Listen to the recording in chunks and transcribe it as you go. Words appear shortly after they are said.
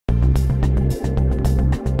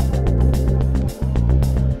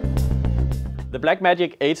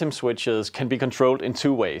Blackmagic ATEM switches can be controlled in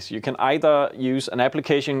two ways. You can either use an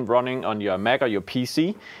application running on your Mac or your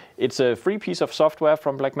PC. It's a free piece of software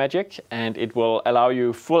from Blackmagic, and it will allow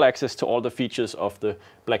you full access to all the features of the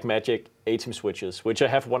Blackmagic ATEM switches, which I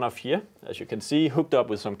have one of here, as you can see, hooked up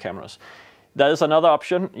with some cameras. There is another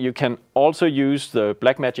option. You can also use the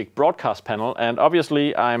Blackmagic broadcast panel, and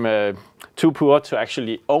obviously I'm too poor to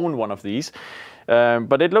actually own one of these,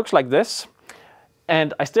 but it looks like this.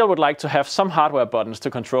 And I still would like to have some hardware buttons to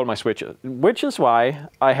control my switches, which is why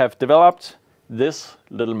I have developed this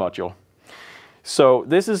little module. So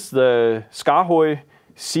this is the SKAARHOJ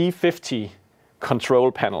C50 control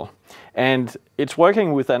panel, and it's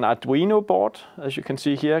working with an Arduino board, as you can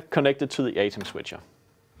see here, connected to the ATEM switcher.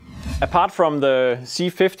 Apart from the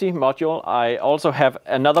C50 module, I also have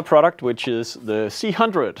another product, which is the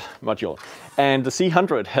C100 module. And the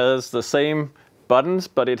C100 has the same buttons,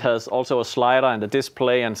 but it has also a slider and a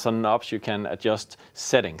display and some knobs you can adjust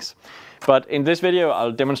settings. But in this video,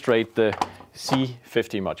 I'll demonstrate the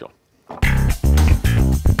C50 module.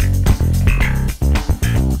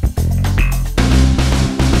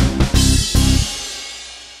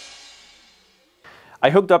 I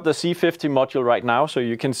hooked up the C50 module right now, so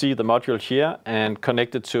you can see the module here and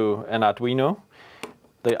connected to an Arduino.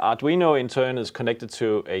 The Arduino in turn is connected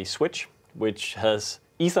to a switch, which has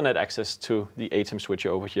Ethernet access to the ATEM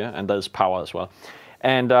switcher over here, and there's power as well.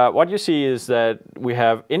 And what you see is that we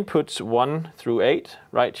have inputs 1 through 8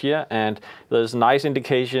 right here, and there's a nice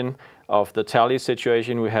indication of the tally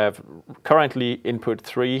situation. We have currently input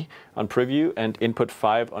 3 on preview and input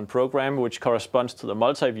 5 on program, which corresponds to the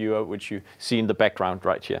multi-viewer, which you see in the background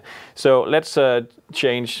right here. So let's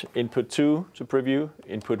change input 2 to preview,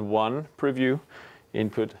 input 1 preview,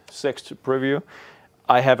 input 6 to preview.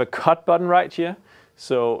 I have a cut button right here.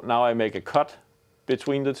 So now I make a cut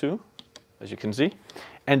between the two, as you can see.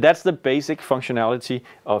 And that's the basic functionality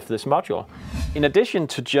of this module. In addition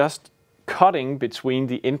to just cutting between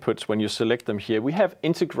the inputs when you select them here, we have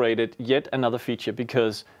integrated yet another feature,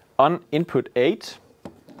 because on input 8,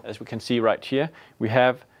 as we can see right here, we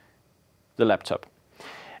have the laptop.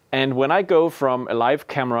 And when I go from a live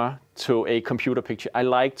camera to a computer picture, I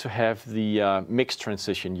like to have the mix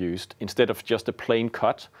transition used instead of just a plain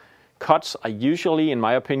cut. Cuts are usually, in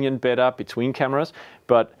my opinion, better between cameras,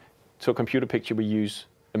 but to a computer picture we use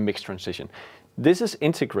a mix transition. This is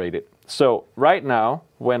integrated. So right now,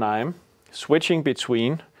 when I'm switching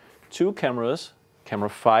between two cameras, camera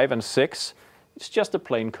 5 and 6, it's just a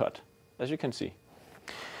plain cut, as you can see.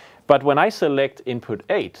 But when I select input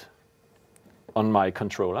 8 on my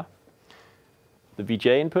controller, the VJ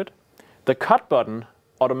input, the cut button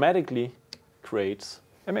automatically creates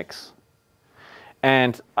a mix.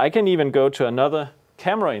 And I can even go to another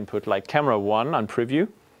camera input, like camera 1 on preview.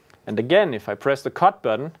 And again, if I press the cut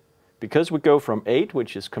button, because we go from 8,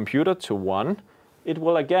 which is computer, to 1, it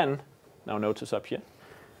will again, now notice up here,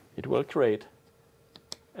 it will create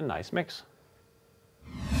a nice mix.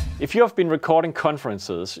 If you have been recording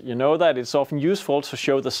conferences, you know that it's often useful to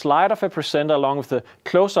show the slide of a presenter along with a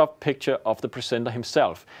close-up picture of the presenter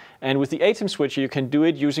himself. And with the ATEM switcher, you can do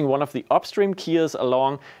it using one of the upstream keys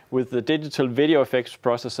along with the digital video effects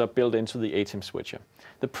processor built into the ATEM switcher.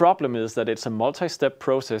 The problem is that it's a multi-step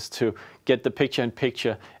process to get the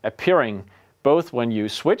picture-in-picture appearing, both when you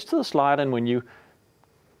switch to the slide and when you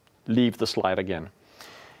leave the slide again.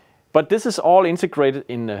 But this is all integrated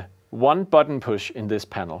in one button push in this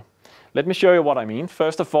panel. Let me show you what I mean.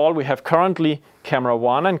 First of all, we have currently camera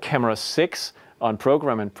 1 and camera 6 on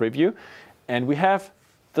program and preview, and we have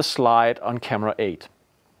the slide on camera 8.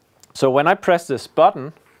 So when I press this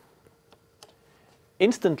button,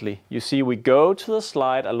 instantly you see we go to the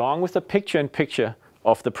slide along with the picture-in-picture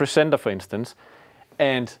of the presenter, for instance,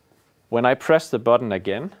 and when I press the button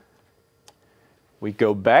again, we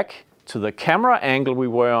go back to the camera angle we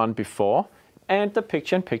were on before, and the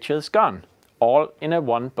picture-in-picture is gone, all in a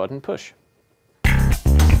one button push.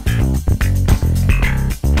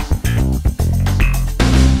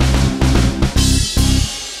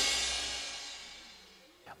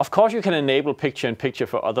 Of course, you can enable picture-in-picture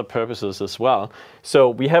for other purposes as well. So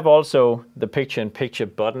we have also the picture-in-picture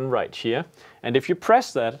button right here. And if you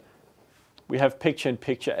press that, we have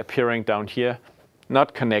picture-in-picture appearing down here,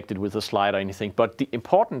 not connected with the slide or anything. But the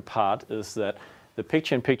important part is that the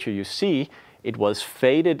picture-in-picture you see, it was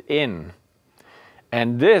faded in.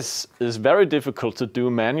 And this is very difficult to do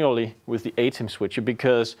manually with the ATEM switcher,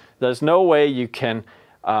 because there's no way you can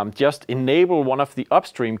just enable one of the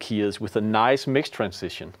upstream keys with a nice mix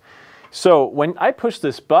transition. So when I push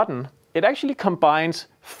this button, it actually combines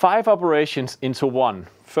 5 operations into one.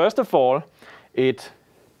 First of all, it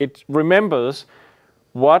remembers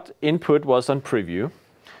what input was on preview.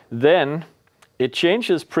 Then it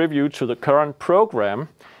changes preview to the current program.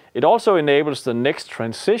 It also enables the next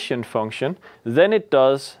transition function. Then it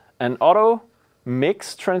does an auto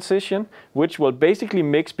mix transition, which will basically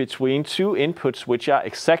mix between two inputs which are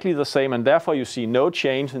exactly the same, and therefore you see no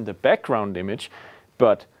change in the background image,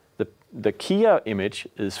 but the keyer image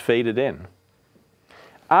is faded in.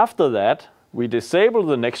 After that, we disable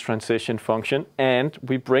the next transition function and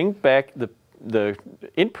we bring back the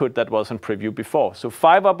input that was in preview before. So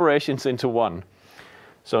 5 operations into one.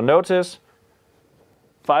 So notice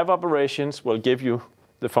 5 operations will give you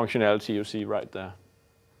the functionality you see right there.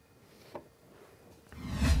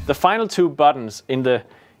 The final 2 buttons in the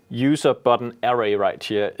user button array right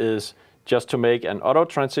here is just to make an auto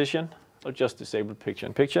transition. I'll just disable picture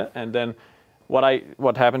in picture, and then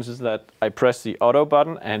what happens is that I press the auto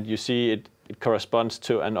button and you see it corresponds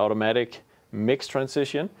to an automatic mix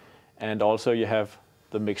transition, and also you have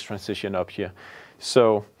the mix transition up here.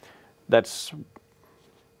 So that's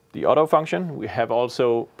the auto function. We have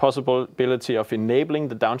also possibility of enabling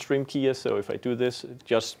the downstream keyer. So if I do this, it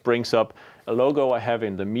just brings up a logo I have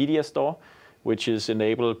in the media store, which is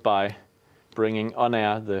enabled by bringing on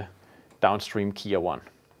air the downstream keyer 1.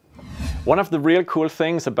 One of the real cool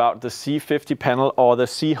things about the C50 panel, or the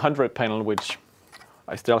C100 panel, which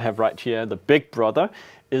I still have right here, the big brother,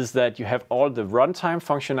 is that you have all the runtime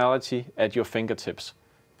functionality at your fingertips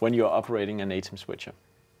when you're operating an ATEM switcher.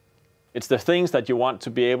 It's the things that you want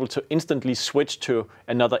to be able to instantly switch to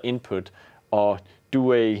another input, or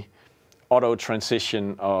do a auto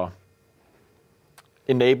transition, or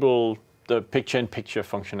enable the picture-in-picture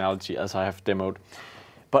functionality as I have demoed.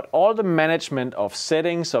 But all the management of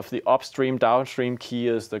settings of the upstream, downstream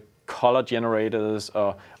keyers, the color generators,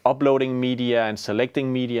 or uploading media and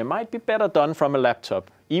selecting media might be better done from a laptop,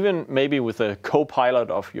 even maybe with a co-pilot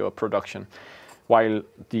of your production, while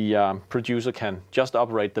the producer can just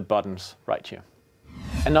operate the buttons right here.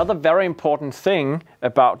 Another very important thing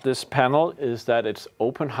about this panel is that it's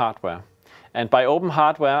open hardware. And by open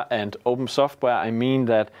hardware and open software, I mean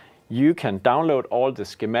that you can download all the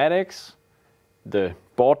schematics, the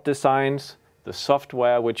board designs, the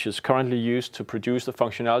software which is currently used to produce the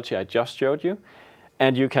functionality I just showed you,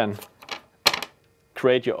 and you can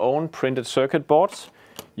create your own printed circuit boards.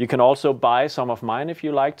 You can also buy some of mine if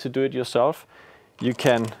you like to do it yourself. You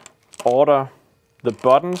can order the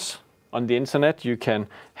buttons on the internet. You can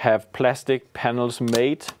have plastic panels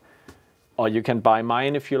made, or you can buy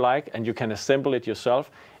mine if you like, and you can assemble it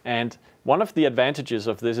yourself. And one of the advantages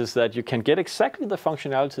of this is that you can get exactly the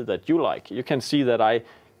functionality that you like. You can see that I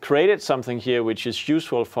created something here which is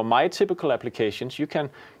useful for my typical applications. You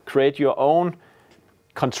can create your own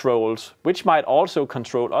controls, which might also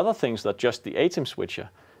control other things than just the ATEM switcher.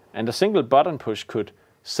 And a single button push could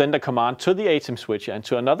send a command to the ATEM switcher and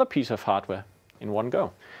to another piece of hardware in one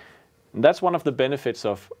go. And that's one of the benefits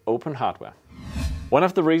of open hardware. One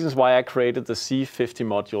of the reasons why I created the C50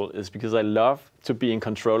 module is because I love to be in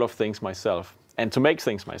control of things myself, and to make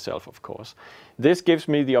things myself, of course. This gives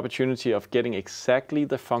me the opportunity of getting exactly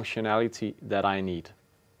the functionality that I need.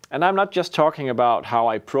 And I'm not just talking about how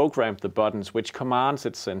I programmed the buttons, which commands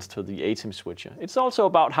it sends to the ATEM switcher. It's also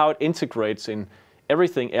about how it integrates in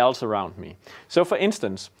everything else around me. So for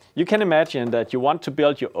instance, you can imagine that you want to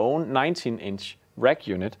build your own 19-inch rack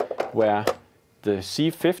unit where the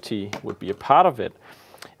C50 would be a part of it.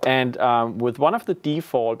 And with one of the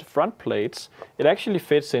default front plates, it actually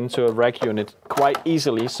fits into a rack unit quite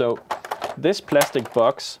easily. So this plastic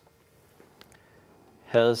box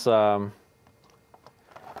has the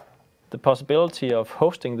possibility of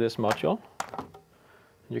hosting this module.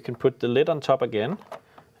 You can put the lid on top again.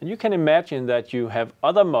 And you can imagine that you have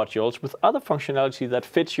other modules with other functionality that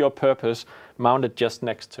fits your purpose mounted just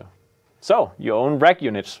next to. So your own rack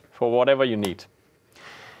units for whatever you need.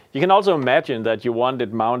 You can also imagine that you want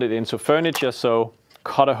it mounted into furniture, so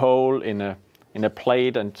cut a hole in a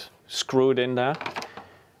plate and screw it in there.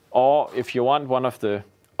 Or if you want one of the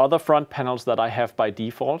other front panels that I have by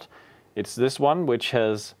default, it's this one, which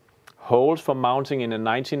has holes for mounting in a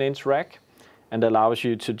 19-inch rack and allows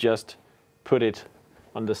you to just put it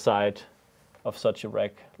on the side of such a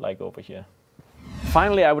rack like over here.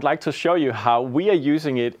 Finally, I would like to show you how we are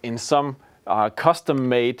using it in some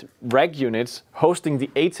custom-made rack units, hosting the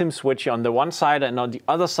ATEM switch on the one side, and on the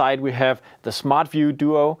other side we have the SmartView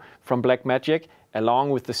Duo from Blackmagic, along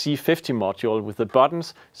with the C50 module with the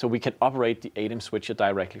buttons, so we can operate the ATEM switcher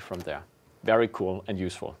directly from there. Very cool and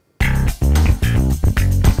useful.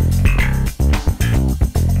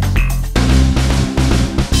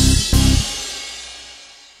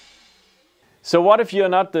 So what if you're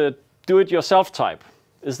not the do-it-yourself type?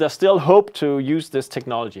 Is there still hope to use this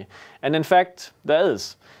technology? And in fact, there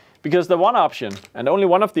is. Because the one option, and only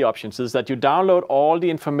one of the options, is that you download all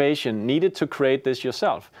the information needed to create this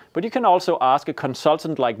yourself. But you can also ask a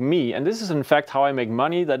consultant like me, and this is in fact how I make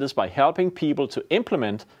money, that is by helping people to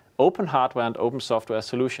implement open hardware and open software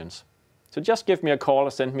solutions. So just give me a call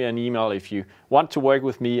or send me an email if you want to work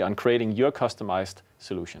with me on creating your customized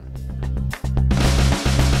solution.